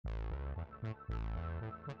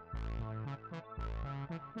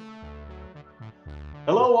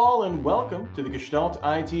Hello, all, and welcome to the Gestalt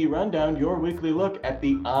IT Rundown, your weekly look at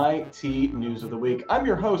the IT news of the week. I'm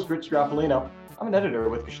your host, Rich Straffolino. I'm an editor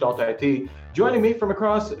with Gestalt IT. Joining me from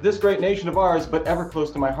across this great nation of ours, but ever close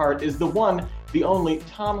to my heart, is the one, the only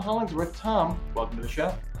Tom Hollingsworth. Tom, welcome to the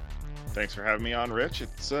show. Thanks for having me on, Rich.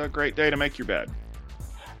 It's a great day to make your bed.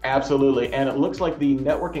 Absolutely, and it looks like the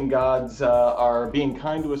networking gods are being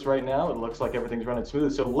kind to us right now. It looks like everything's running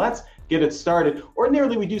smooth. So let's get it started.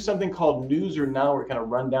 Ordinarily, we do something called News or Now, where we kind of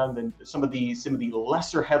run down some of the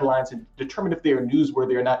lesser headlines and determine if they are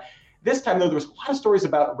newsworthy or not. This time, though, there was a lot of stories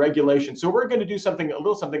about regulation. So we're going to do a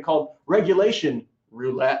little something called Regulation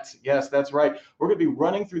Roulette. Yes, that's right. We're going to be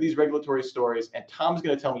running through these regulatory stories, and Tom's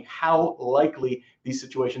going to tell me how likely these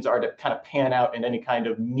situations are to kind of pan out in any kind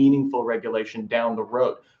of meaningful regulation down the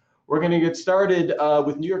road. We're going to get started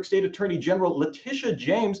with New York State Attorney General Letitia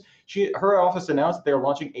James. Her office announced they're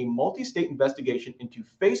launching a multi-state investigation into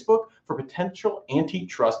Facebook for potential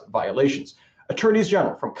antitrust violations. Attorneys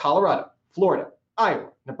General from Colorado, Florida,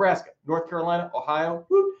 Iowa, Nebraska, North Carolina, Ohio,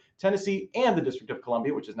 Tennessee, and the District of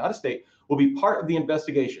Columbia, which is not a state, will be part of the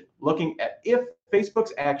investigation, looking at if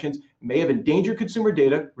Facebook's actions may have endangered consumer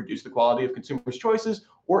data, reduced the quality of consumers' choices,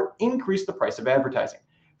 or increased the price of advertising.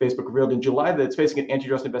 Facebook revealed in July that it's facing an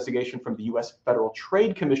antitrust investigation from the U.S. Federal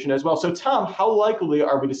Trade Commission as well. So, Tom, how likely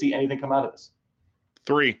are we to see anything come out of this?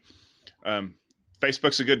 3.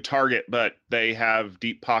 Facebook's a good target, but they have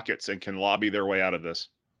deep pockets and can lobby their way out of this.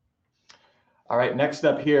 All right, next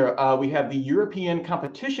up here, we have the European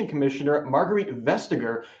Competition Commissioner, Margrethe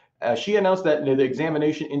Vestager. She announced that the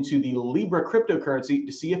examination into the Libra cryptocurrency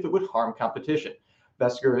to see if it would harm competition.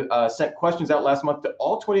 Vestager sent questions out last month to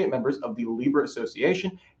all 28 members of the Libra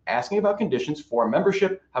Association, asking about conditions for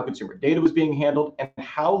membership, how consumer data was being handled, and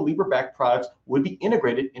how Libra-backed products would be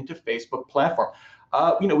integrated into Facebook platform.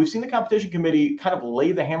 We've seen the Competition Committee kind of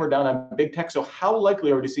lay the hammer down on big tech. So how likely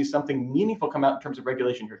are we to see something meaningful come out in terms of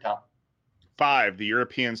regulation here, Tom? 5, the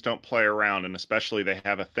Europeans don't play around, and especially they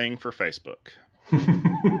have a thing for Facebook.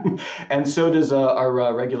 And so does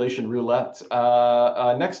our regulation roulette.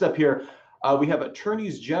 Next up here, we have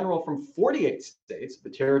attorneys general from 48 states, the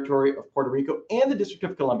territory of Puerto Rico, and the District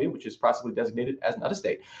of Columbia, which is possibly designated as not a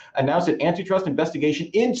state, announced an antitrust investigation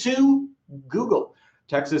into Google.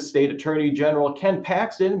 Texas State Attorney General Ken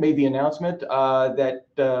Paxton made the announcement he's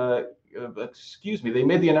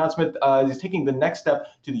taking the next step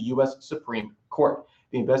to the U.S. Supreme Court.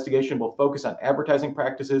 The investigation will focus on advertising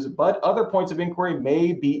practices, but other points of inquiry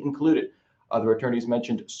may be included. Other attorneys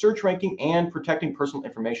mentioned search ranking and protecting personal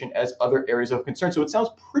information as other areas of concern. So it sounds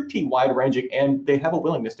pretty wide-ranging, and they have a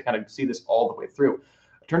willingness to kind of see this all the way through.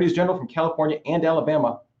 Attorneys general from California and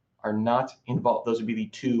Alabama are not involved. Those would be the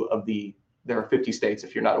two of there are 50 states,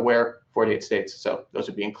 if you're not aware, 48 states. So those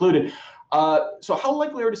would be included. So how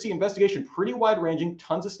likely are we to see investigation? Pretty wide-ranging,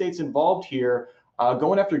 tons of states involved here,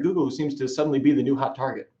 going after Google, who seems to suddenly be the new hot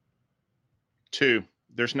target. 2,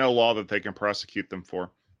 there's no law that they can prosecute them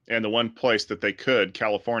for. And the one place that they could,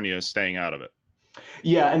 California, is staying out of it.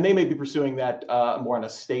 Yeah, and they may be pursuing that more on a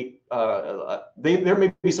state. There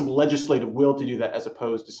may be some legislative will to do that as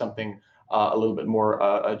opposed to something a little bit more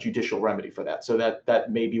a judicial remedy for that. So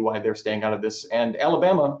that may be why they're staying out of this. And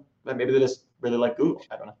Alabama, maybe they just really like Google.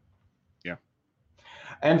 I don't know. Yeah.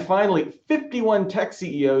 And finally, 51 tech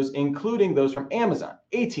CEOs, including those from Amazon,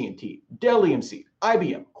 AT&T, Dell EMC,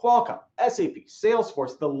 IBM, Qualcomm, SAP,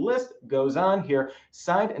 Salesforce, the list goes on here,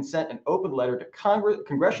 signed and sent an open letter to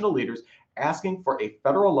congressional leaders asking for a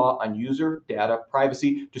federal law on user data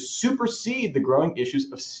privacy to supersede the growing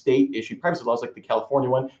issues of state-issued privacy laws like the California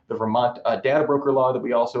one, the Vermont data broker law that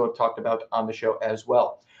we also have talked about on the show as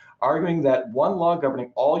well, arguing that one law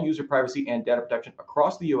governing all user privacy and data protection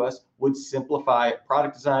across the U.S. would simplify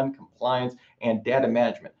product design, compliance, and data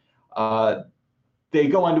management. They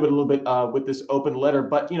go into it a little bit with this open letter,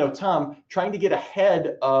 but Tom, trying to get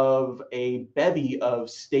ahead of a bevy of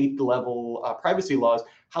state-level privacy laws,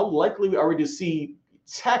 how likely are we to see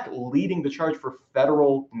tech leading the charge for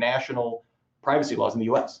federal, national privacy laws in the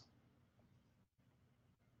U.S.?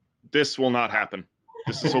 This will not happen.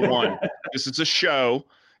 This is a 1. This is a show,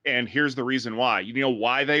 and here's the reason why. You know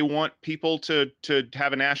why they want people to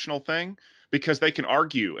have a national thing? Because they can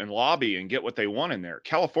argue and lobby and get what they want in there.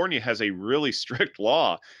 California has a really strict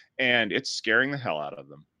law, and it's scaring the hell out of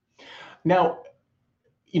them. Now,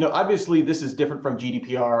 obviously this is different from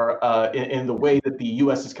GDPR in the way that the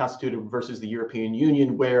U.S. is constituted versus the European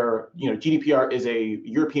Union, where GDPR is a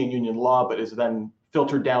European Union law, but is then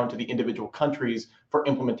filtered down to the individual countries for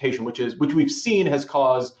implementation, which we've seen has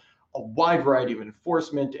caused a wide variety of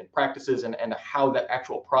enforcement and practices and how that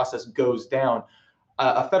actual process goes down.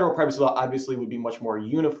 A federal privacy law obviously would be much more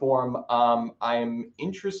uniform. I'm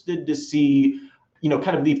interested to see,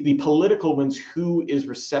 kind of the political ones, who is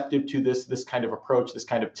receptive to this kind of approach, this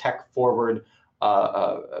kind of tech forward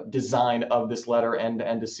design of this letter, and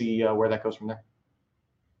to see where that goes from there.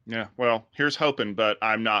 Yeah, well, here's hoping, but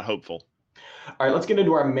I'm not hopeful. All right, let's get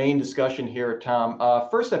into our main discussion here, Tom.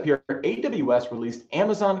 First up here, AWS released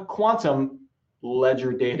Amazon Quantum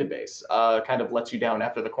Ledger database. Kind of lets you down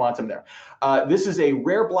after the quantum there. This is a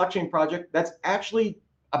rare blockchain project that's actually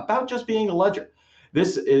about just being a ledger.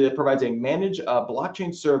 This provides a managed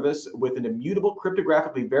blockchain service with an immutable,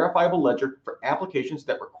 cryptographically verifiable ledger for applications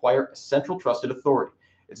that require a central trusted authority.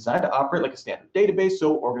 It's designed to operate like a standard database,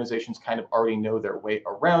 so organizations kind of already know their way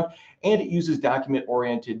around, and it uses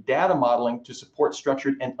document-oriented data modeling to support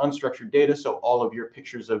structured and unstructured data, so all of your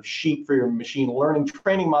pictures of sheep for your machine learning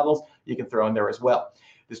training models, you can throw in there as well.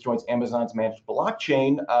 This joins Amazon's managed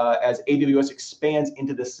blockchain as AWS expands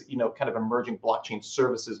into this, kind of emerging blockchain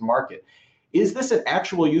services market. Is this an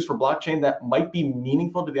actual use for blockchain that might be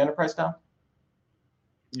meaningful to the enterprise, Tom?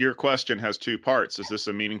 Your question has two parts. Is this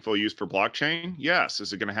a meaningful use for blockchain? Yes.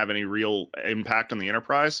 Is it going to have any real impact on the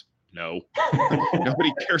enterprise? No.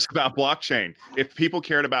 Nobody cares about blockchain. If people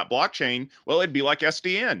cared about blockchain, well, it'd be like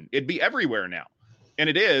SDN. It'd be everywhere now. And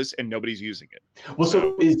it is, and nobody's using it.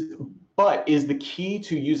 Well, is the key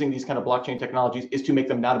to using these kind of blockchain technologies is to make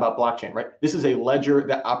them not about blockchain, right? This is a ledger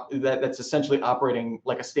that's essentially operating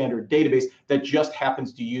like a standard database that just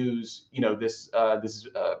happens to use, this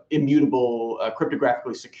immutable,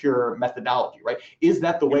 cryptographically secure methodology, right? Is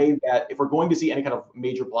that the way that, if we're going to see any kind of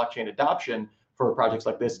major blockchain adoption for projects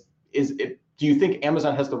like this, do you think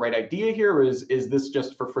Amazon has the right idea here, or is this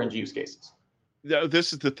just for fringe use cases?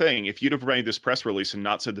 This is the thing. If you'd have made this press release and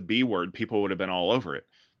not said the B word, people would have been all over it.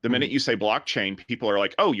 The minute you say blockchain, people are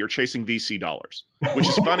like, oh, you're chasing VC dollars, which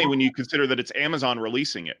is funny when you consider that it's Amazon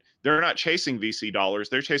releasing it. They're not chasing VC dollars.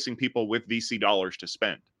 They're chasing people with VC dollars to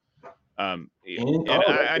spend. And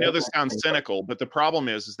I know this sounds cynical, but the problem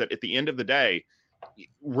is that at the end of the day,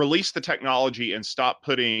 release the technology and stop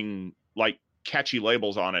putting like catchy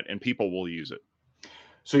labels on it and people will use it.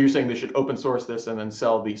 So you're saying they should open source this and then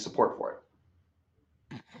sell the support for it?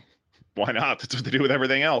 Why not? That's what they do with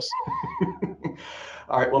everything else.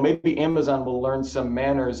 All right, well, maybe Amazon will learn some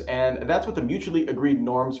manners, and that's what the Mutually Agreed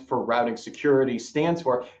Norms for Routing Security stands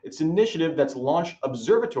for. It's an initiative that's launched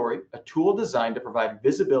Observatory, a tool designed to provide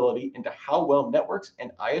visibility into how well networks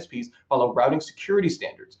and ISPs follow routing security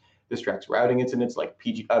standards. This tracks routing incidents like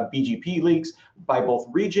BGP leaks by both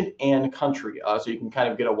region and country, so you can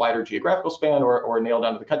kind of get a wider geographical span or nail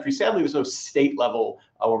down to the country. Sadly, there's no state level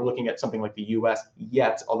where we're looking at something like the US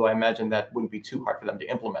yet, although I imagine that wouldn't be too hard for them to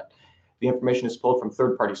implement. The information is pulled from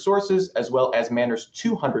third-party sources, as well as Manner's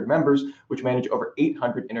 200 members, which manage over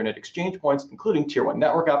 800 internet exchange points, including tier one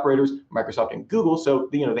network operators, Microsoft and Google. So,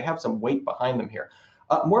 they have some weight behind them here.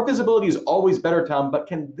 More visibility is always better, Tom, but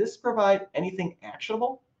can this provide anything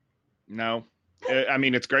actionable? No. I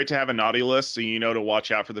mean, it's great to have a naughty list, so to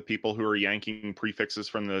watch out for the people who are yanking prefixes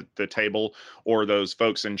from the table, or those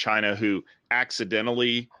folks in China who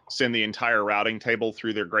accidentally send the entire routing table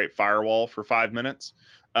through their great firewall for 5 minutes.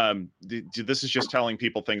 This is just telling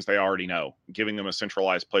people things they already know, giving them a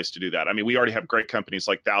centralized place to do that. I mean, we already have great companies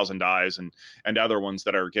like Thousand Eyes and other ones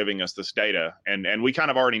that are giving us this data, and we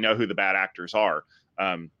kind of already know who the bad actors are.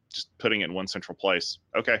 Just putting it in one central place.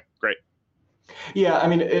 Okay, great. Yeah, I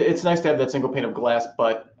mean, it's nice to have that single pane of glass,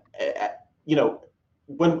 but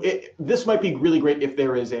this might be really great if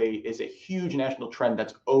there is a huge national trend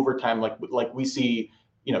that's over time, like we see,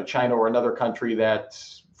 China or another country that,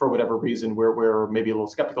 for whatever reason, we're maybe a little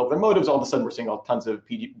skeptical of their motives. All of a sudden, we're seeing all tons of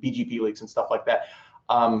BGP leaks and stuff like that.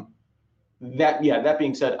 That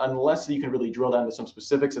being said, unless you can really drill down to some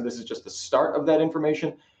specifics, and this is just the start of that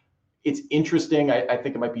information, it's interesting. I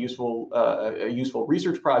think it might be a useful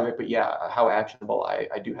research project, but how actionable?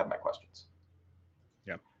 I do have my questions.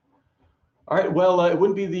 Yeah. All right. Well, it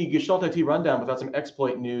wouldn't be the Gestalt IT rundown without some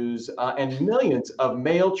exploit news. And millions of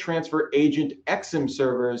mail transfer agent XM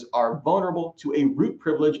servers are vulnerable to a root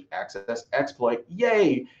privilege access exploit.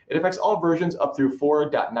 Yay! It affects all versions up through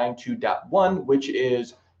 4.92.1, which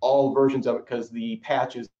is all versions of it, because the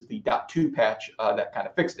patch is the .2 patch that kind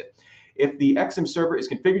of fixed it. If the XM server is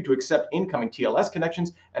configured to accept incoming TLS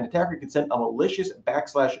connections, an attacker can send a malicious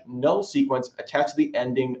 /null sequence attached to the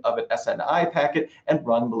ending of an SNI packet and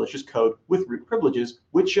run malicious code with root privileges,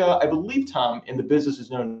 which I believe, Tom, in the business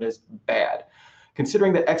is known as bad.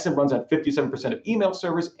 Considering that XM runs on 57% of email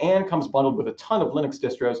servers and comes bundled with a ton of Linux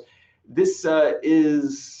distros, this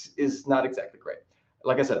is not exactly great.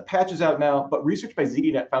 Like I said, a patch is out now, but research by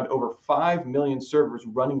ZDNet found over 5 million servers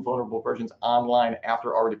running vulnerable versions online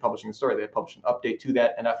after already publishing the story. They had published an update to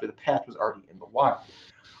that, and after the patch was already in the wild.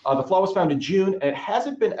 The flaw was found in June, and it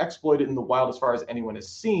hasn't been exploited in the wild as far as anyone has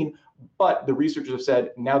seen, but the researchers have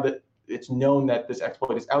said now that it's known that this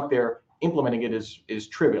exploit is out there, implementing it is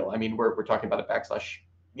trivial. I mean, we're talking about a backslash,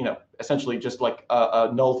 essentially just like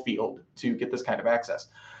a null field to get this kind of access.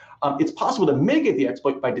 It's possible to mitigate the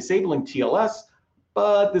exploit by disabling TLS,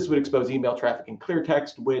 but this would expose email traffic in clear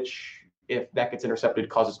text, which, if that gets intercepted,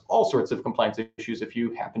 causes all sorts of compliance issues if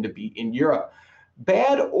you happen to be in Europe.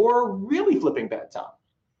 Bad or really flipping bad, Tom?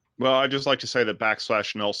 Well, I'd just like to say that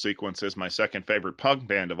backslash null sequence is my second favorite punk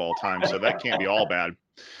band of all time, so that can't be all bad.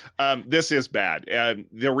 This is bad.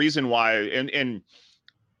 The reason why, and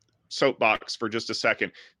soapbox for just a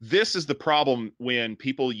second, this is the problem when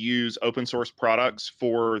people use open source products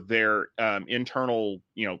for their internal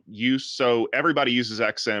use. So everybody uses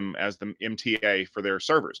XM as the MTA for their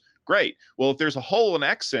servers. Great. Well, if there's a hole in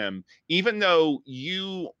XM, even though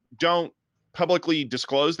you don't publicly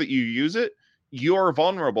disclose that you use it, you're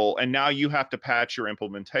vulnerable, and now you have to patch your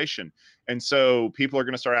implementation. And so people are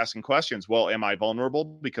going to start asking questions. Well, am I vulnerable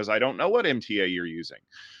because I don't know what MTA you're using?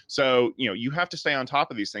 So, you have to stay on top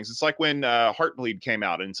of these things. It's like when Heartbleed came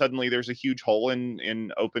out and suddenly there's a huge hole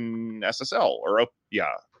in OpenSSL or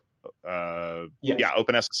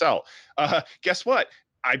OpenSSL. Guess what?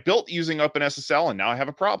 I built using OpenSSL and now I have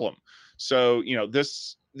a problem. So,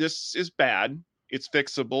 this is bad. It's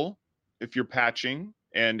fixable if you're patching.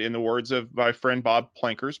 And in the words of my friend Bob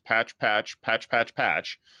Plankers, patch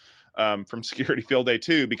from Security Field Day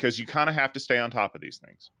 2, because you kind of have to stay on top of these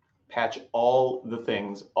things. Patch all the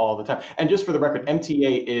things all the time. And just for the record,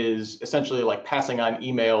 MTA is essentially like passing on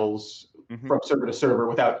emails from server to server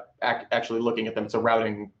without actually looking at them. It's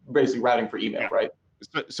basically routing for email, right?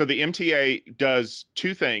 So the MTA does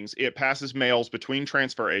two things. It passes mails between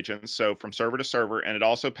transfer agents, so from server to server, and it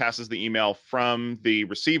also passes the email from the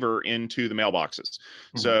receiver into the mailboxes.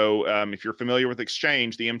 So if you're familiar with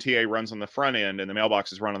Exchange, the MTA runs on the front end and the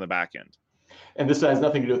mailboxes run on the back end. And this has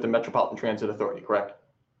nothing to do with the Metropolitan Transit Authority, correct?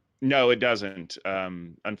 No, it doesn't,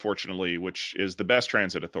 unfortunately, which is the best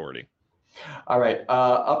transit authority. All right.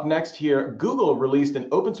 Up next here, Google released an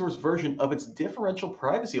open source version of its differential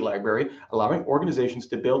privacy library, allowing organizations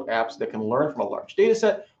to build apps that can learn from a large data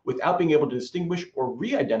set without being able to distinguish or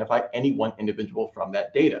re-identify any one individual from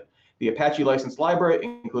that data. The Apache licensed library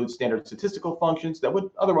includes standard statistical functions that would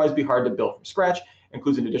otherwise be hard to build from scratch,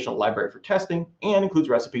 includes an additional library for testing, and includes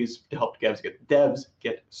recipes to help devs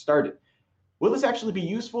get started. Will this actually be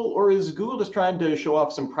useful, or is Google just trying to show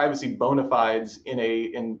off some privacy bona fides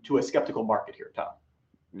to a skeptical market here, Tom?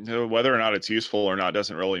 Whether or not it's useful or not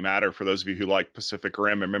doesn't really matter. For those of you who like Pacific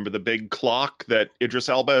Rim, remember the big clock that Idris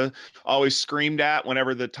Elba always screamed at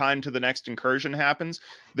whenever the time to the next incursion happens?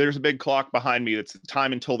 There's a big clock behind me that's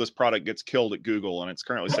time until this product gets killed at Google, and it's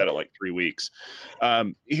currently set at like 3 weeks.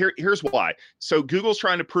 Here's why. So Google's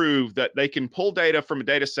trying to prove that they can pull data from a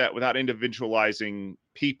data set without individualizing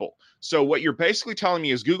people. So what you're basically telling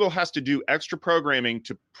me is Google has to do extra programming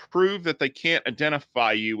to prove that they can't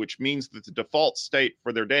identify you, which means that the default state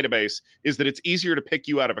for their database is that it's easier to pick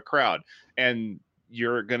you out of a crowd. And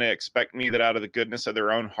you're going to expect me that out of the goodness of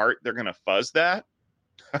their own heart, they're going to fuzz that?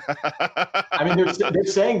 I mean, they're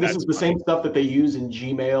saying this is the same stuff that they use in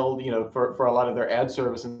Gmail, for a lot of their ad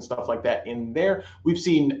service and stuff like that in there. We've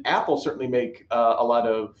seen Apple certainly make a lot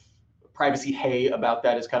of privacy hay about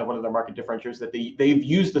that as kind of one of their market differentiators, that they've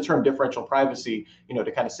used the term differential privacy,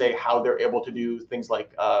 to kind of say how they're able to do things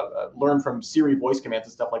like learn from Siri voice commands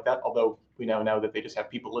and stuff like that, although we now know that they just have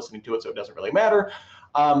people listening to it, so it doesn't really matter.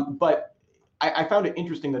 But I found it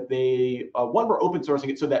interesting that they, were open sourcing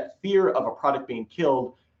it so that fear of a product being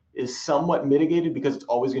killed is somewhat mitigated, because it's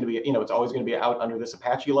always going to be, it's always going to be out under this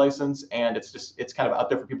Apache license, and it's kind of out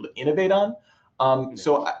there for people to innovate on.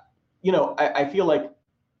 So, I feel like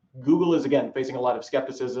Google is, again, facing a lot of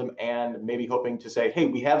skepticism and maybe hoping to say, hey,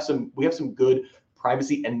 we have some good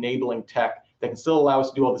privacy enabling tech that can still allow us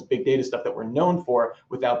to do all this big data stuff that we're known for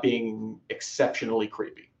without being exceptionally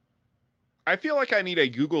creepy. I feel like I need a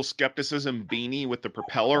Google skepticism beanie with the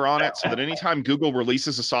propeller on it, so that anytime Google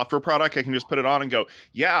releases a software product, I can just put it on and go,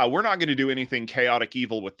 yeah, we're not going to do anything chaotic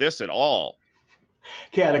evil with this at all.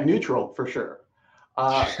 Chaotic neutral, for sure.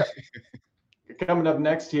 Coming up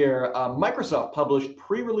next here, Microsoft published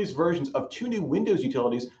pre-release versions of 2 new Windows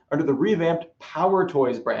utilities under the revamped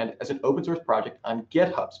PowerToys brand as an open source project on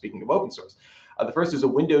GitHub, speaking of open source. The first is a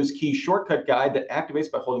Windows key shortcut guide that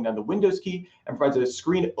activates by holding down the Windows key and provides a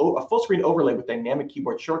full screen overlay with dynamic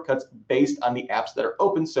keyboard shortcuts based on the apps that are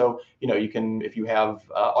open. So, you can, if you have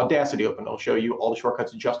Audacity open, it'll show you all the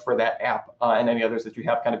shortcuts just for that app and any others that you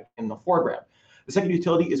have kind of in the foreground. The second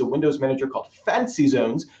utility is a Windows manager called Fancy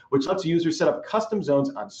Zones, which lets users set up custom zones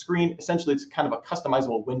on screen. Essentially, it's kind of a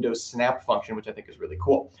customizable Windows Snap function, which I think is really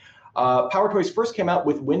cool. PowerToys first came out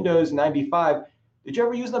with Windows 95. Did you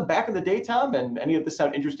ever use them back in the day, Tom? And any of this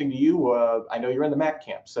sound interesting to you? I know you're in the Mac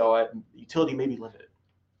camp, so utility may be limited.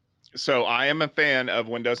 So I am a fan of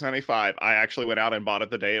Windows 95. I actually went out and bought it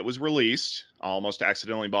the day it was released. I almost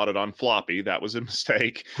accidentally bought it on floppy. That was a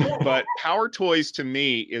mistake. But PowerToys to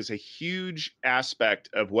me is a huge aspect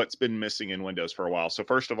of what's been missing in Windows for a while. So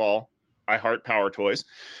first of all, I heart PowerToys.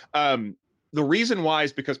 The reason why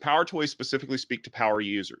is because PowerToys specifically speak to power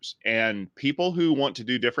users and people who want to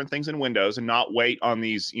do different things in Windows and not wait on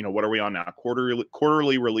these, what are we on now?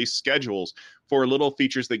 Quarterly release schedules for little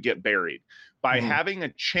features that get buried. By having a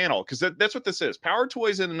channel, because that's what this is.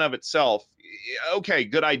 PowerToys in and of itself, okay,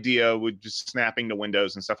 good idea with just snapping to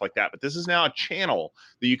Windows and stuff like that. But this is now a channel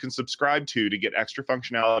that you can subscribe to get extra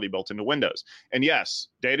functionality built into Windows. And yes,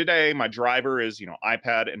 day to day, my driver is,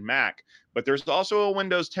 iPad and Mac. But there's also a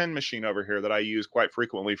Windows 10 machine over here that I use quite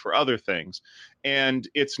frequently for other things. And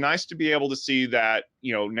it's nice to be able to see that,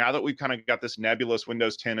 now that we've kind of got this nebulous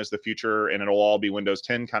Windows 10 as the future and it'll all be Windows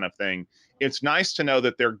 10 kind of thing, it's nice to know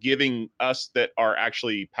that they're giving us that are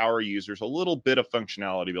actually power users a little bit of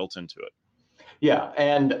functionality built into it. Yeah,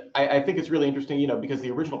 and I think it's really interesting, because the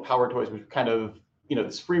original PowerToys was kind of,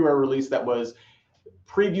 this freeware release that was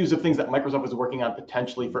previews of things that Microsoft was working on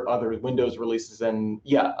potentially for other Windows releases. And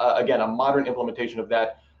yeah, again, a modern implementation of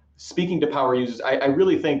that. Speaking to power users, I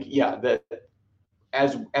really think, that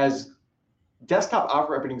as desktop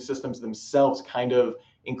operating systems themselves kind of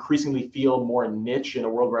increasingly feel more niche in a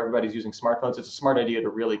world where everybody's using smartphones, it's a smart idea to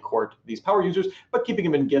really court these power users, but keeping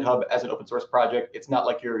them in GitHub as an open source project. It's not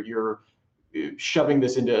like you're shoving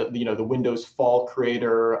this into the Windows Fall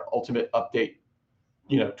Creator Ultimate Update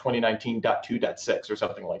 2019.2.6 or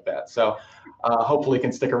something like that. So hopefully it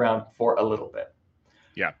can stick around for a little bit.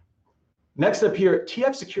 Yeah. Next up here,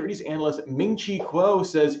 TF Securities analyst Ming-Chi Kuo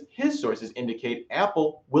says his sources indicate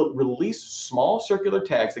Apple will release small circular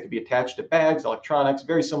tags that can be attached to bags, electronics,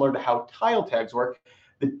 very similar to how tile tags work.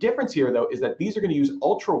 The difference here, though, is that these are going to use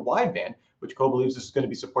ultra wideband, which Kuo believes is going to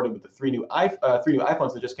be supported with the three new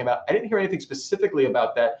iPhones that just came out. I didn't hear anything specifically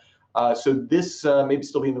about that. So this may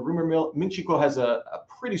still be in the rumor mill. Ming-Chi Kuo has a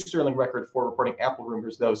pretty sterling record for reporting Apple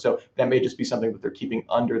rumors, though, so that may just be something that they're keeping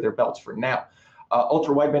under their belts for now.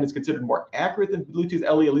 Ultra wideband is considered more accurate than Bluetooth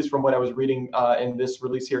LE, at least from what I was reading in this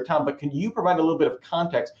release here, Tom. But can you provide a little bit of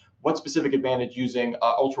context? What specific advantage using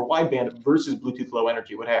ultra wideband versus Bluetooth Low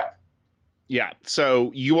Energy would have? Yeah,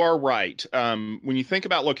 so you are right. When you think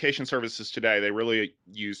about location services today, they really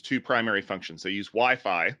use two primary functions. They use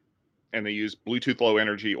Wi-Fi and they use Bluetooth Low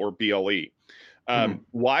Energy or BLE.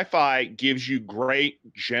 Wi-Fi gives you great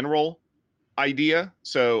general idea.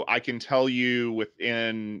 So I can tell you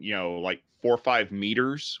within, like 4 or 5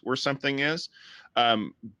 meters where something is.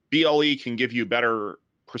 BLE can give you better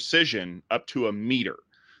precision up to a meter.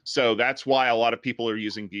 So that's why a lot of people are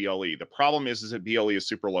using BLE. The problem is that BLE is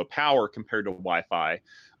super low power compared to Wi-Fi.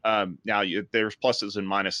 Now, there's pluses and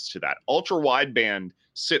minuses to that. Ultra wideband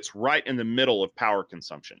sits right in the middle of power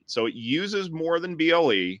consumption. So it uses more than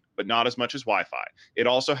BLE, but not as much as Wi-Fi. It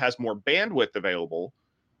also has more bandwidth available.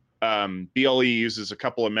 BLE uses a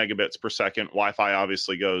couple of megabits per second. Wi-Fi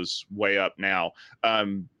obviously goes way up now.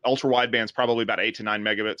 Ultra wideband is probably about 8 to 9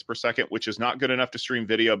 megabits per second, which is not good enough to stream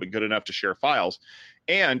video, but good enough to share files.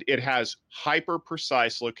 And it has hyper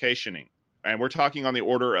precise locationing. And we're talking on the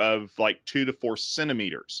order of like 2 to 4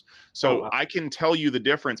 centimeters. So I can tell you the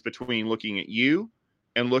difference between looking at you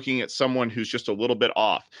and looking at someone who's just a little bit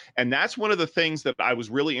off. And that's one of the things that I was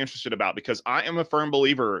really interested about, because I am a firm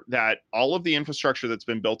believer that all of the infrastructure that's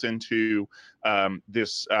been built into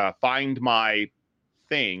this Find My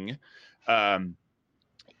thing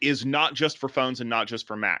is not just for phones and not just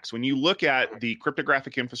for Macs. When you look at the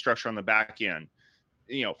cryptographic infrastructure on the back end,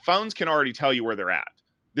 phones can already tell you where they're at.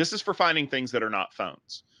 This is for finding things that are not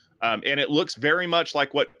phones. And it looks very much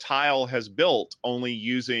like what Tile has built, only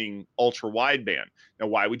using ultra wideband. Now,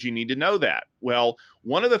 why would you need to know that? Well,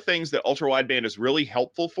 one of the things that ultra wideband is really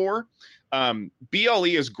helpful for, BLE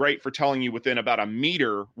is great for telling you within about a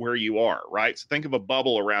meter where you are, right? So think of a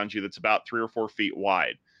bubble around you that's about 3 or 4 feet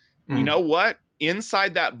wide. You know what?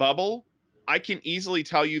 Inside that bubble, I can easily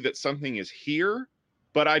tell you that something is here,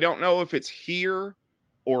 but I don't know if it's here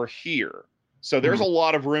or here. So there's a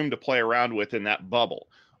lot of room to play around with in that bubble.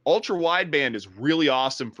 Ultra wideband is really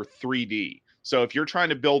awesome for 3D. So if you're trying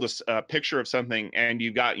to build a picture of something and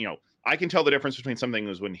you've got, I can tell the difference between something that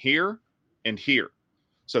was when here and here.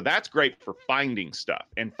 So that's great for finding stuff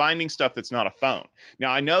and finding stuff that's not a phone.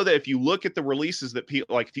 Now, I know that if you look at the releases that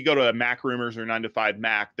people, like if you go to a Mac Rumors or 9 to 5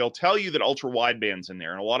 Mac, they'll tell you that ultra wideband's in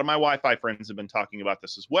there. And a lot of my Wi-Fi friends have been talking about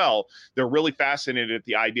this as well. They're really fascinated at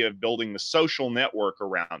the idea of building the social network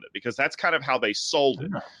around it, because that's kind of how they sold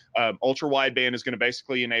it. Ultra wideband is going to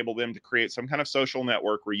basically enable them to create some kind of social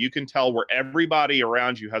network where you can tell where everybody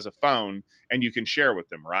around you has a phone and you can share with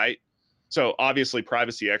them, right? So obviously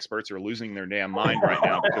privacy experts are losing their damn mind right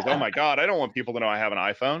now because, oh my God, I don't want people to know I have an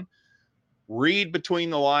iPhone. Read between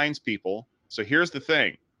the lines, people. So here's the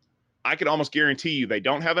thing. I could almost guarantee you they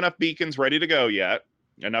don't have enough beacons ready to go yet,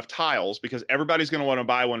 enough tiles, because everybody's going to want to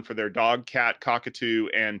buy one for their dog, cat, cockatoo,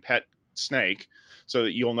 and pet snake so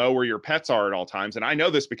that you'll know where your pets are at all times. And I know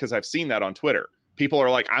this because I've seen that on Twitter. People are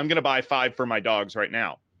like, I'm going to buy 5 for my dogs right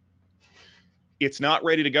now. It's not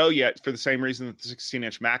ready to go yet for the same reason that the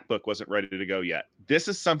 16-inch MacBook wasn't ready to go yet. This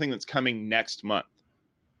is something that's coming next month.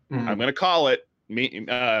 I'm going to call it.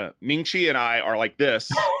 Ming-Chi and I are like this.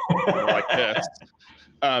 We're like this.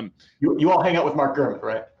 You all hang out with Mark Gurman,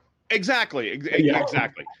 right? Exactly.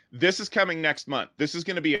 Exactly. This is coming next month. This is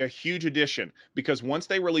going to be a huge addition because once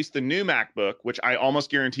they release the new MacBook, which I almost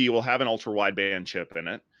guarantee you will have an ultra wideband chip in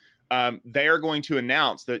it, they are going to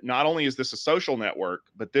announce that not only is this a social network,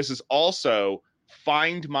 but this is also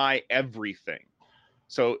Find My Everything.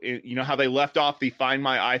 So you know how they left off the Find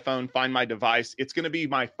My iPhone, Find My Device? It's going to be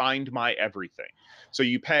my Find My Everything. So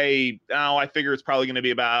you pay, I figure it's probably going to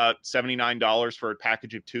be about $79 for a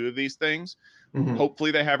package of 2 of these things.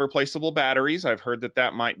 Hopefully they have replaceable batteries. I've heard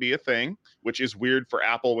that might be a thing, which is weird for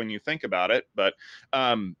Apple when you think about it. But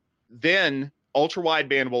then ultra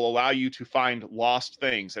wideband will allow you to find lost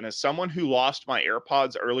things. And as someone who lost my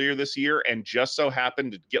AirPods earlier this year and just so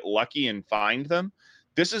happened to get lucky and find them,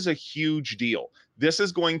 this is a huge deal. This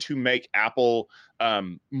is going to make Apple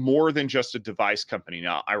more than just a device company.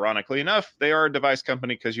 Now, ironically enough, they are a device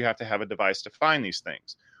company because you have to have a device to find these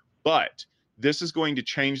things. But this is going to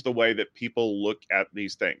change the way that people look at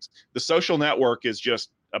these things. The social network is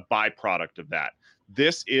just a byproduct of that.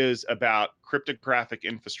 This is about cryptographic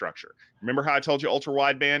infrastructure. Remember how I told you ultra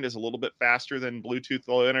wideband is a little bit faster than Bluetooth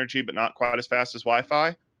Low Energy, but not quite as fast as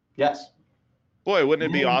Wi-Fi? Yes. Boy, wouldn't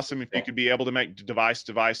it be awesome if you could be able to make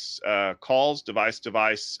device-device calls,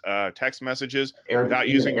 device-device text messages without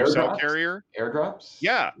using your cell carrier? Airdrops?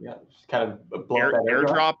 Yeah. Just kind of blow that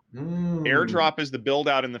airdrop. Airdrop is the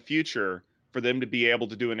build-out in the future for them to be able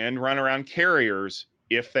to do an end run around carriers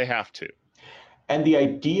if they have to. And the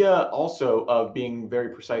idea also of being very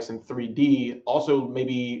precise in 3D also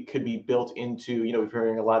maybe could be built into, we're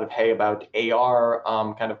hearing a lot of about AR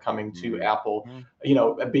kind of coming to Apple.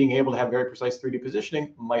 Being able to have very precise 3D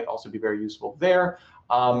positioning might also be very useful there.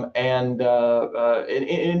 And an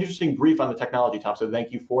interesting brief on the technology, Tom, so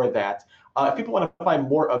thank you for that. If people want to find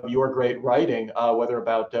more of your great writing, whether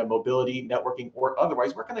about mobility, networking, or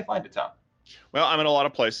otherwise, where can they find it, Tom? Well, I'm in a lot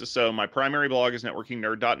of places. So my primary blog is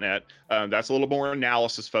networkingnerd.net. That's a little more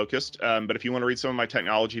analysis focused. But if you want to read some of my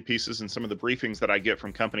technology pieces and some of the briefings that I get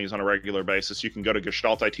from companies on a regular basis, you can go to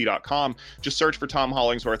gestaltit.com. Just search for Tom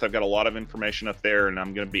Hollingsworth. I've got a lot of information up there, and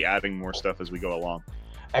I'm going to be adding more stuff as we go along.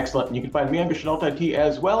 Excellent. And you can find me on Gestalt IT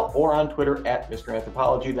as well, or on Twitter at Mr.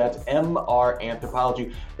 Anthropology. That's MR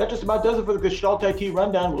Anthropology. That just about does it for the Gestalt IT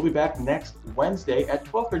Rundown. We'll be back next Wednesday at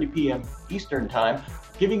 12:30 p.m. Eastern Time,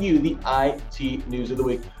 giving you the IT news of the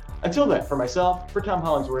week. Until then, for myself, for Tom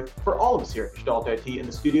Hollingsworth, for all of us here at Gestalt IT and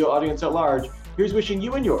the studio audience at large, here's wishing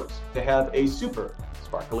you and yours to have a super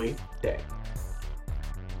sparkly day.